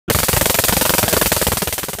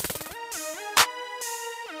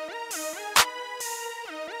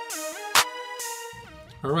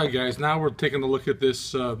Alright guys, now we're taking a look at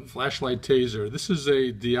this flashlight taser. This is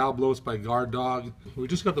a Diablo, it's by Guard Dog. We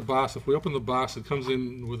just got the box. If we open the box, it comes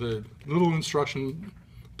in with a little instruction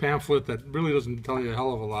pamphlet that really doesn't tell you a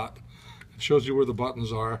hell of a lot. It shows you where the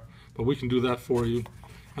buttons are, but we can do that for you.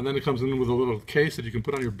 And then it comes in with a little case that you can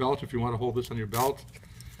put on your belt if you want to hold this on your belt.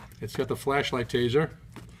 It's got the flashlight taser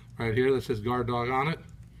right here that says Guard Dog on it.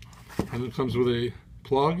 And it comes with a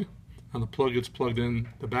plug, and the plug gets plugged in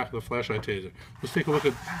the back of the flashlight taser. Let's take a look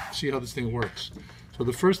at, see how this thing works. So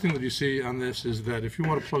the first thing that you see on this is that if you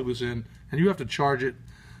want to plug this in, and you have to charge it,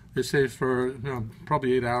 they say for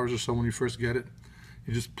probably 8 hours or so when you first get it.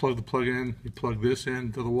 You just plug the plug in, you plug this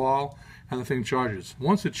into the wall, and the thing charges.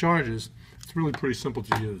 Once it charges, it's really pretty simple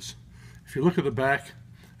to use. If you look at the back,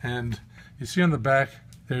 and you see on the back,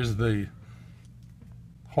 there's the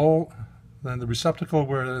hole, then the receptacle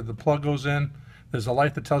where the plug goes in. There's a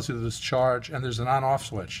light that tells you that it's charged, and there's an on-off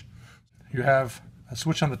switch. You have a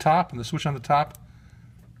switch on the top, and the switch on the top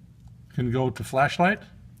can go to flashlight,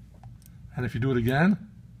 and if you do it again,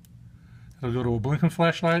 it'll go to a blinking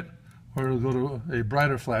flashlight, or it'll go to a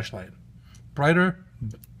brighter flashlight. Brighter,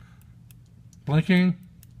 blinking,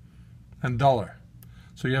 and duller.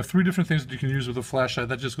 So you have 3 different things that you can use with a flashlight.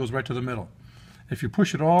 That just goes right to the middle. If you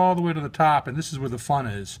push it all the way to the top, and this is where the fun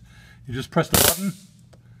is, you just press the button,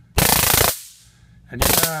 and you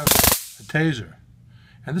have a taser.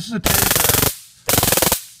 And this is a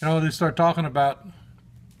taser, you know, they start talking about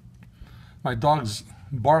my dog's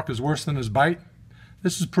bark is worse than his bite.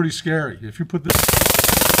 This is pretty scary. If you put this,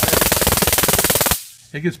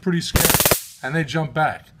 it gets pretty scary, and they jump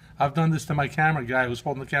back. I've done this to my camera guy who's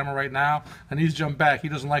holding the camera right now, and he's jumped back. He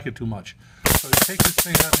doesn't like it too much. So they take this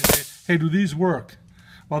thing out and they say, hey, do these work?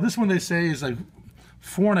 Well, this one they say is like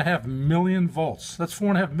 4.5 million volts. That's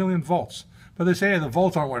 4.5 million volts. But they say, hey, the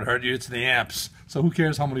volts aren't what hurt you, it's the amps. So who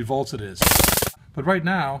cares how many volts it is? But right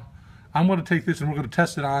now, I'm going to take this and we're going to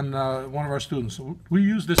test it on one of our students. We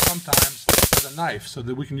use this sometimes as a knife so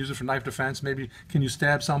that we can use it for knife defense. Maybe, can you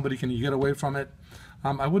stab somebody? Can you get away from it?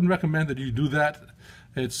 I wouldn't recommend that you do that.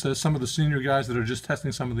 It's some of the senior guys that are just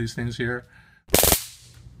testing some of these things here.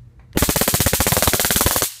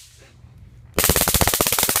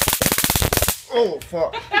 Oh,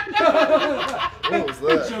 fuck. What was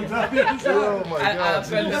that? Oh, my God. I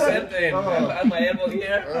felt the same thing. I had my elbow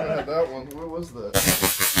here. I had that one. What was that?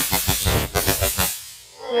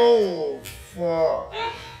 Oh, fuck.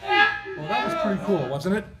 Well, that was pretty cool,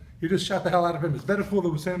 wasn't it? You just shot the hell out of him. It's better fool that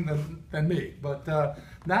was him than me. But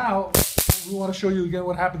now, we want to show you again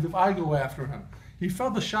what happens if I go after him. He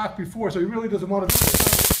felt the shock before, so he really doesn't want to do it.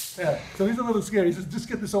 Yeah, so he's a little scared. He says, just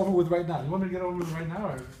get this over with right now. You want me to get over with it right now,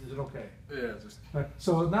 or is it okay? Yeah, just... Right.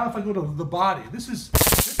 So now if I go to the body, this is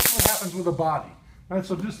what happens with the body. Right,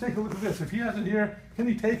 so just take a look at this. If he has it here, can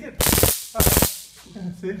he take it?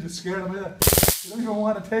 See, just scared him. You don't even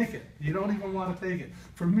want to take it. You don't even want to take it.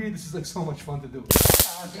 For me, this is like so much fun to do.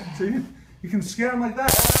 See, you can scare him like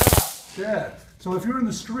that. Yeah. So if you're in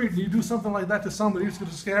the street and you do something like that to somebody, it's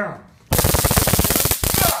going to scare him.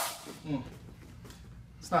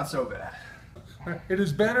 It's not so bad. It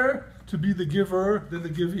is better to be the giver than the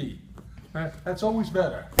givee. Right? That's always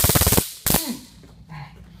better.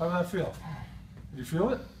 How did that feel? Did you feel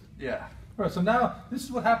it? Yeah. All right, so now, this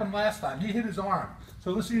is what happened last time. He hit his arm.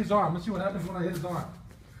 So let's see his arm. Let's see what happens when I hit his arm.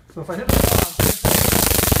 So if I hit his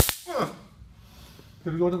arm,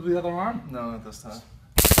 did it go to the other arm? No, not this time.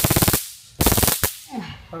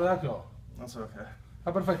 How did that go? That's okay.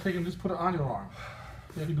 How about if I take and just put it on your arm?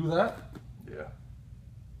 Can you do that? Yeah.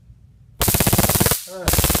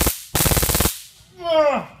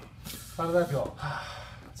 How did that go?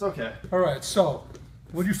 It's okay. All right, so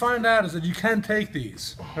what you find out is that you can take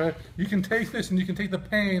these. Right? You can take this and you can take the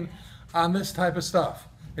pain on this type of stuff.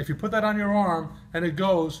 If you put that on your arm and it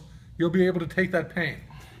goes, you'll be able to take that pain.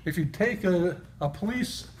 If you take a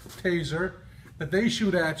police taser that they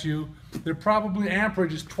shoot at you, their probably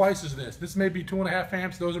amperage is twice as this. This may be 2.5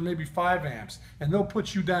 amps, those are maybe 5 amps, and they'll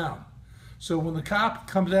put you down. So when the cop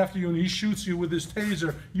comes after you and he shoots you with his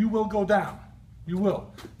taser, you will go down. You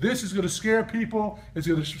will. This is going to scare people. It's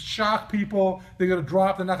going to shock people. They're going to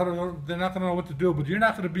drop. They're not going to know what to do. But you're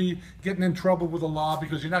not going to be getting in trouble with the law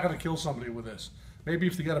because you're not going to kill somebody with this. Maybe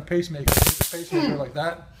if they got a pacemaker, like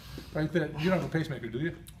that, right there. You don't have a pacemaker, do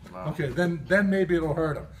you? No. Okay, then maybe it'll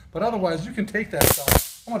hurt them. But otherwise, you can take that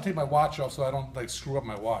stuff. I want to take my watch off so I don't like screw up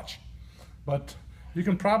my watch. But you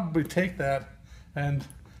can probably take that and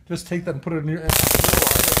just take that and put it in your.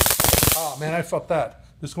 Oh man, I felt that.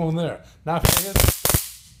 Just go in there. Now if I hit.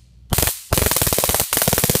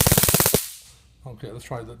 Okay, let's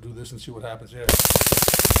try to do this and see what happens here.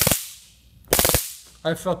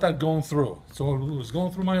 I felt that going through. So it was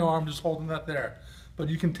going through my arm, just holding that there. But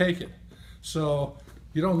you can take it. So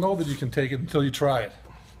you don't know that you can take it until you try it.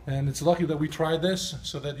 And it's lucky that we tried this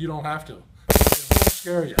so that you don't have to. It won't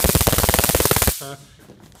scare you.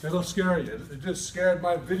 It'll scare you. It just scared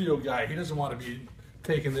my video guy. He doesn't want to be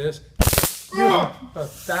taking this.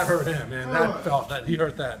 That hurt him, man. That felt that. He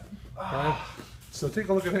hurt that. Right? So take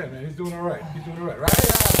a look at him, man. He's doing all right. He's doing all right.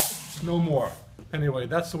 Right? No more. Anyway,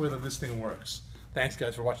 that's the way that this thing works. Thanks,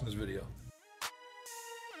 guys, for watching this video.